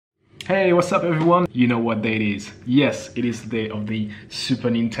Hey, what's up everyone? You know what day it is. Yes, it is the day of the Super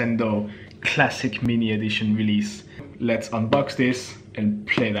Nintendo Classic Mini Edition release. Let's unbox this and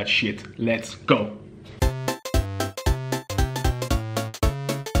play that shit. Let's go!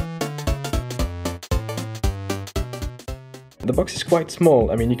 The box is quite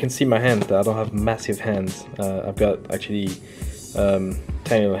small. I mean, you can see my hands. I don't have massive hands. I've got actually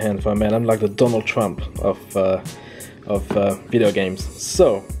tiny little hands for a man. I'm like the Donald Trump of video games.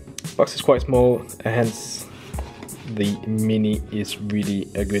 So, box is quite small, hence the Mini is really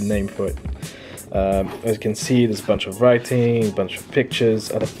a good name for it. As you can see, there's a bunch of writing, a bunch of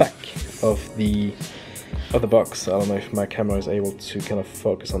pictures at the back of the box. I don't know if my camera is able to kind of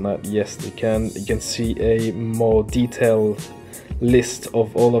focus on that. Yes, they can. You can see a more detailed list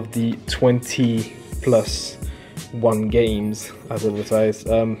of all of the 20+1 games as advertised.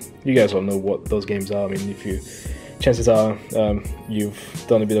 You guys all know what those games are. I mean, chances are you've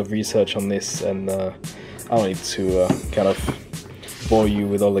done a bit of research on this, and I don't need to kind of bore you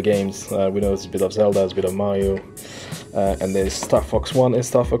with all the games. We know there's a bit of Zelda, there's a bit of Mario, and there's Star Fox 1 and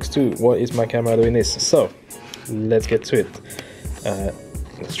Star Fox 2. What is my camera doing this? So, let's get to it.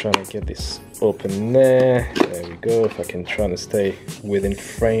 Let's try to get this open there. There we go. If I can try to stay within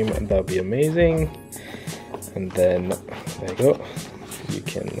frame, that would be amazing. And then, there you go. You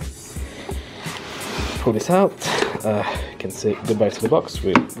can pull this out. You can say goodbye to the box.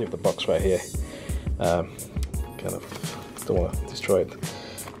 We leave the box right here. Kind of don't want to destroy it.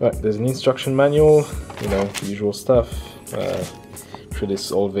 Right, there's an instruction manual, you know, the usual stuff. Through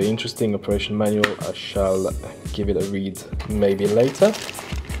this all very interesting operation manual, I shall give it a read maybe later.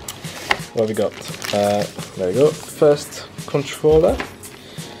 What have we got? There we go. First controller,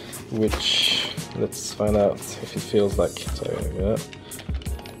 which let's find out if it feels like. Sorry,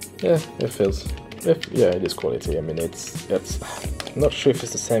 yeah, it feels. Yeah, it is quality. I mean, it's I'm not sure if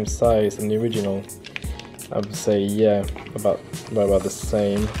it's the same size than the original. I would say yeah, about the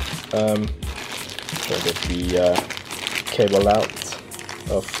same. So get the cable out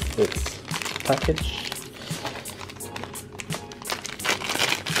of its package,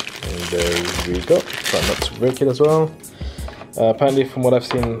 and there we go. Try not to break it as well. Apparently, from what I've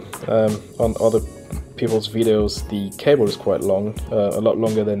seen on other people's videos, the cable is quite long, a lot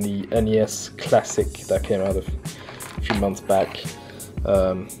longer than the NES Classic that came out a few months back,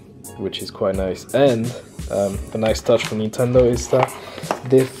 which is quite nice. And the nice touch from Nintendo is that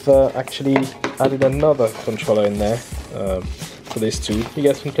they've actually added another controller in there for this too. You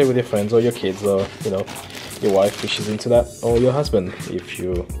guys can play with your friends or your kids, or you know, your wife if she's into that, or your husband if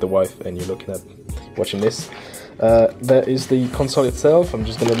you're the wife and you're looking at watching this. There is the console itself. I'm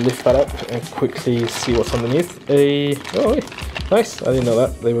just going to lift that up and quickly see what's underneath. Oh, nice! I didn't know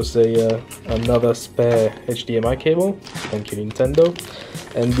that. There was another spare HDMI cable. Thank you, Nintendo.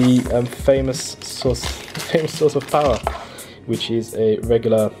 And the famous source of power, which is a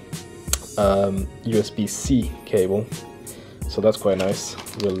regular USB-C cable. So that's quite nice.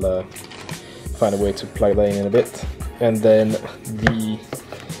 We'll find a way to plug that in a bit. And then the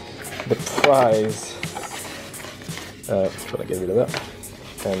prize. Try to get rid of that,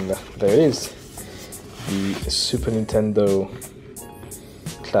 and there it is, the Super Nintendo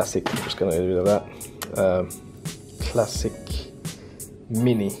Classic. I'm just gonna get rid of that. Classic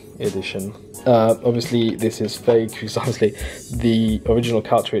Mini Edition. Obviously, this is fake because honestly, the original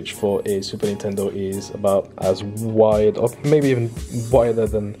cartridge for a Super Nintendo is about as wide, or maybe even wider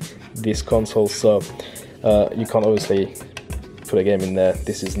than this console. So you can't obviously put a game in there.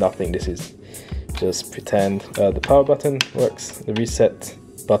 This is nothing. This is just pretend. The power button works. The reset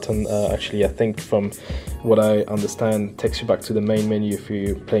button, actually, I think from what I understand, takes you back to the main menu if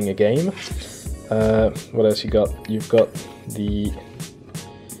you're playing a game. What else you got? You've got the,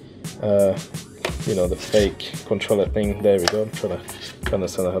 you know, the fake controller thing. There we go. I'm trying to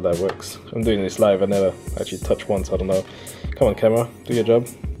understand how that works. I'm doing this live. I never actually touched one, so I don't know. Come on, camera, do your job.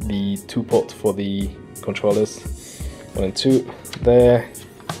 The 2-port for the controllers, 1 and 2. There.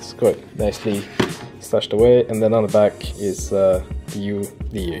 It's quite nicely stashed away, and then on the back is the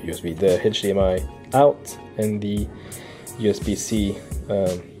HDMI out and the USB-C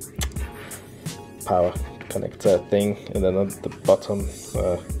power connector thing, and then on the bottom,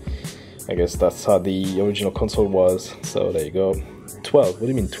 I guess that's how the original console was. So there you go. 12. What do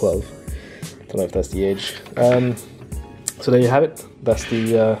you mean 12? Don't know if that's the age. So there you have it. That's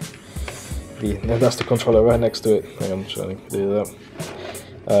that's the controller right next to it. I'm trying to do that.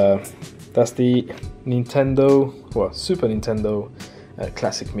 That's the Super Nintendo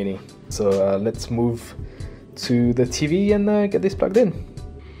Classic Mini. So let's move to the TV and get this plugged in.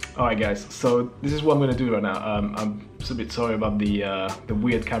 Alright guys, so this is what I'm going to do right now. I'm a bit sorry about the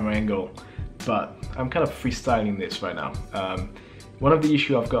weird camera angle, but I'm kind of freestyling this right now. One of the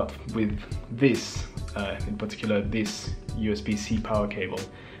issues I've got with this, in particular this USB-C power cable,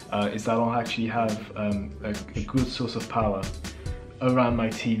 is that I don't actually have a good source of power around my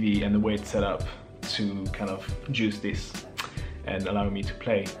TV and the way it's set up to kind of juice this and allow me to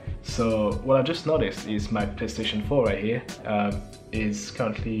play. So what I just noticed is my PlayStation 4 right here is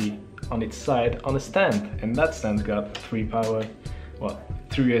currently on its side on a stand, and that stand's got three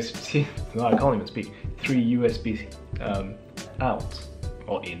USB, no, I can't even speak, 3 USB out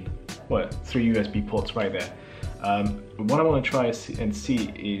or in, well, 3 USB ports right there. What I want to try and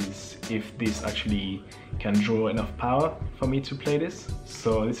see is if this actually can draw enough power for me to play this.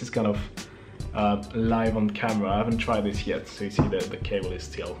 So this is kind of live on camera. I haven't tried this yet, so you see that the cable is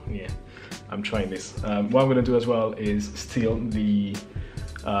still, yeah, I'm trying this. What I'm going to do as well is steal the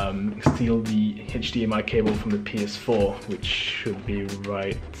HDMI cable from the PS4, which should be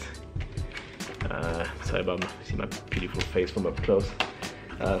right, sorry about see my beautiful face from up close,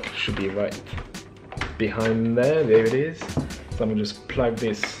 should be right behind there it is. So I'm going to just plug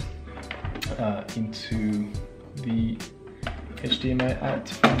this into the HDMI out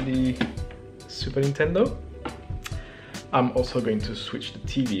from the Super Nintendo. I'm also going to switch the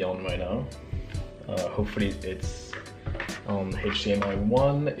TV on right now. Hopefully it's on HDMI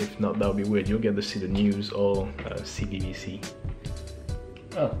 1, if not that'll be weird. You'll get to see the news or CBBC.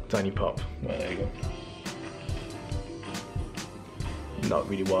 Oh, tiny pop, well, there you go. Not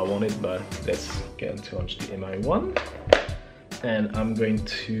really what I wanted, but let's get into HDMI 1. And I'm going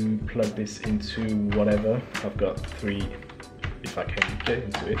to plug this into whatever. I've got 3, if I can get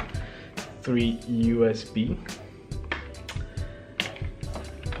into it, 3 USB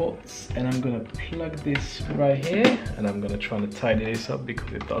ports, and I'm gonna plug this right here, and I'm gonna try to tidy this up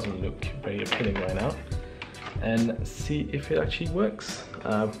because it doesn't look very appealing right now, and see if it actually works.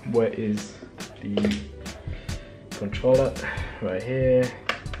 Where is the controller? Right here.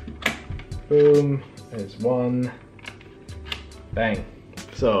 Boom, there's one. Bang.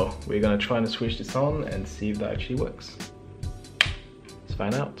 So we're gonna try and switch this on and see if that actually works. Let's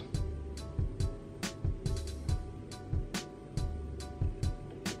find out.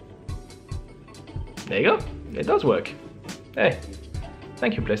 There you go, it does work. Hey,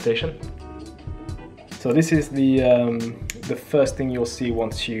 thank you PlayStation. So this is the first thing you'll see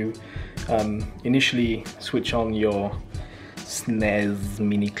once you initially switch on your SNES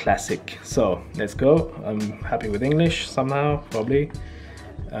Mini Classic. So let's go. I'm happy with English somehow, probably.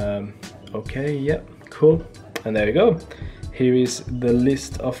 Okay, yeah, cool. And there you go. Here is the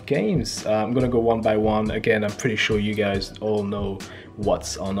list of games. I'm gonna go one by one. Again, I'm pretty sure you guys all know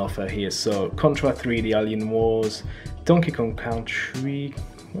what's on offer here. So Contra 3, The Alien Wars, Donkey Kong Country.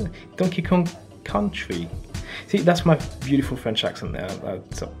 See, that's my beautiful French accent there.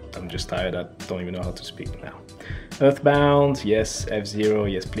 I'm just tired, I don't even know how to speak now. Earthbound, yes. F-Zero,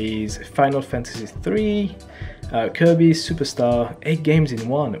 yes please. Final Fantasy 3, Kirby Superstar, 8 games in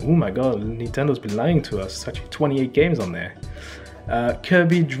one. Oh my god, Nintendo's been lying to us. It's actually 28 games on there.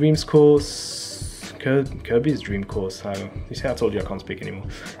 Kirby Dreams Course, Kirby's Dream Course. You see, I told you I can't speak anymore.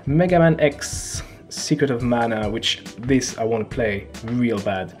 Mega Man X, Secret of Mana, which this I want to play real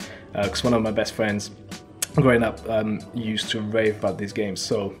bad, because one of my best friends growing up used to rave about this game,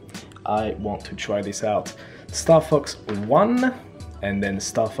 so I want to try this out. Star Fox 1 and then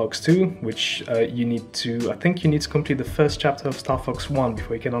Star Fox 2, which you need to, I think you need to complete the first chapter of Star Fox 1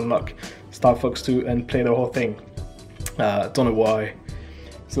 before you can unlock Star Fox 2 and play the whole thing. Don't know why.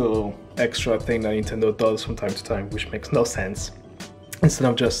 It's a little extra thing that Nintendo does from time to time, which makes no sense. Instead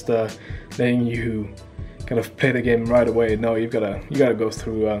of just letting you kind of play the game right away, no, you gotta go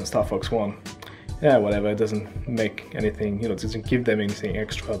through Star Fox 1. Yeah, whatever, it doesn't make anything, you know, it doesn't give them anything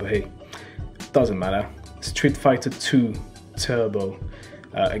extra, but hey, doesn't matter. Street Fighter 2 Turbo.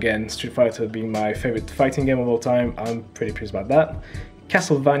 Again, Street Fighter being my favorite fighting game of all time, I'm pretty pleased about that.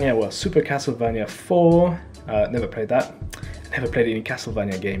 Castlevania, well, Super Castlevania 4, never played that. Never played any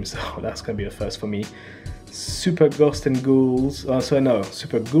Castlevania games, so that's gonna be a first for me. Super Ghosts and Ghouls,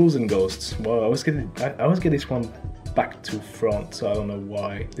 Super Ghouls and Ghosts. Well, I always get this one back to front, so I don't know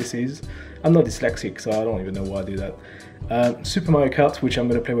why this is. I'm not dyslexic, so I don't even know why I do that. Super Mario Kart, which I'm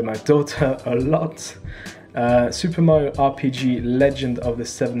going to play with my daughter a lot. Super Mario RPG Legend of the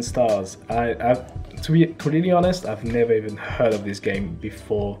Seven Stars. To be completely honest, I've never even heard of this game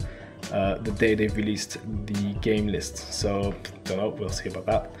before the day they released the game list, so don't know, we'll see about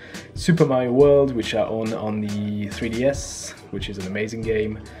that. Super Mario World, which I own on the 3DS, which is an amazing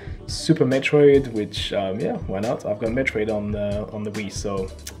game. Super Metroid, which yeah, why not? I've got Metroid on the Wii, so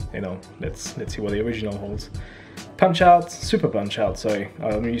you know, let's see what the original holds. Punch-Out, Super Punch-Out, sorry.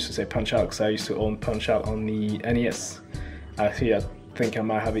 I used to say Punch-Out because I used to own Punch-Out on the NES. Actually, I think I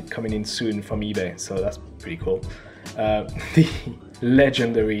might have it coming in soon from eBay, so that's pretty cool. The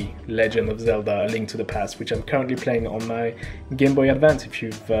legendary Legend of Zelda: A Link to the Past, which I'm currently playing on my Game Boy Advance. If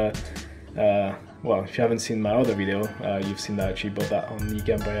you've well, if you haven't seen my other video, you've seen that I actually bought that on the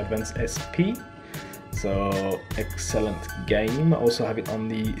Game Boy Advance SP. So excellent game. I also have it on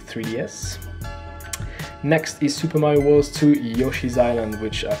the 3DS. Next is Super Mario Bros. 2 Yoshi's Island,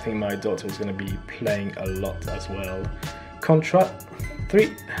 which I think my daughter is going to be playing a lot as well. Contra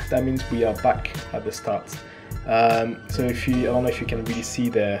 3, that means we are back at the start. So if you, I don't know if you can really see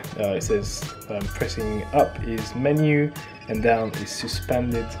there, it says pressing up is menu and down is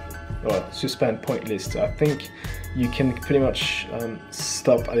suspended, or suspend point list. So I think you can pretty much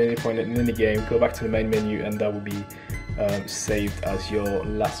stop at any point in any game, go back to the main menu, and that will be saved as your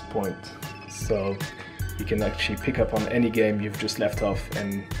last point. So you can actually pick up on any game you've just left off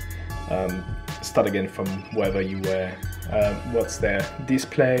and start again from wherever you were. What's there?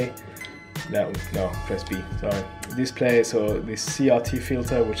 Display. No, press B, sorry. Display, so this CRT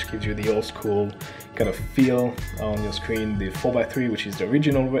filter, which gives you the old school kind of feel on your screen. The 4:3, which is the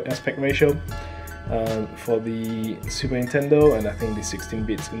original aspect ratio for the Super Nintendo, and I think the 16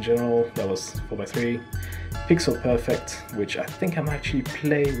 bits in general, that was 4:3. Pixel Perfect, which I think I'm actually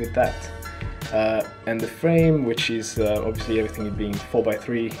playing with that. And the frame, which is obviously everything being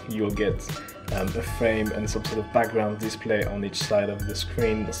 4:3, you'll get a frame and some sort of background display on each side of the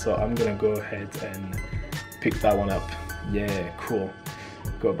screen. So I'm gonna go ahead and pick that one up. Yeah, cool.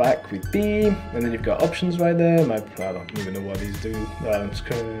 Go back with B, and then you've got options right there. I don't even know what these do.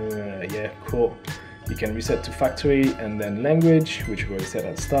 Yeah, cool. You can reset to factory, and then language, which we already set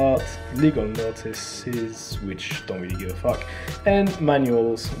at start, legal notices, which don't really give a fuck, and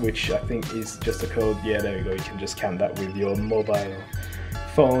manuals, which I think is just a code. Yeah, there you go. You can just scan that with your mobile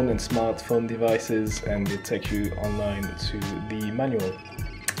phone and smartphone devices, and it'll take you online to the manual.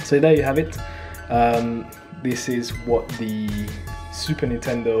 So there you have it. This is what the Super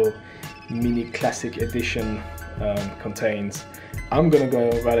Nintendo Mini Classic Edition contains. I'm gonna go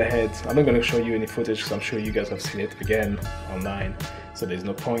right ahead. I'm not gonna show you any footage because I'm sure you guys have seen it again online, so there's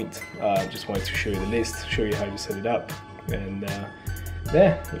no point. Just wanted to show you the list, show you how you set it up, and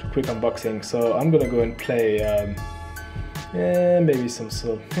there, a quick unboxing. So I'm gonna go and play maybe some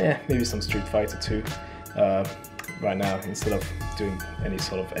Street Fighter 2 right now. Instead of doing any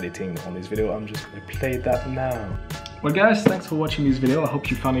sort of editing on this video, I'm just gonna play that now. Well guys, thanks for watching this video. I hope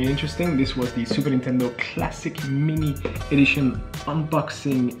you found it interesting. This was the Super Nintendo Classic Mini Edition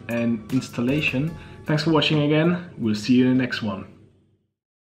unboxing and installation. Thanks for watching again. We'll see you in the next one.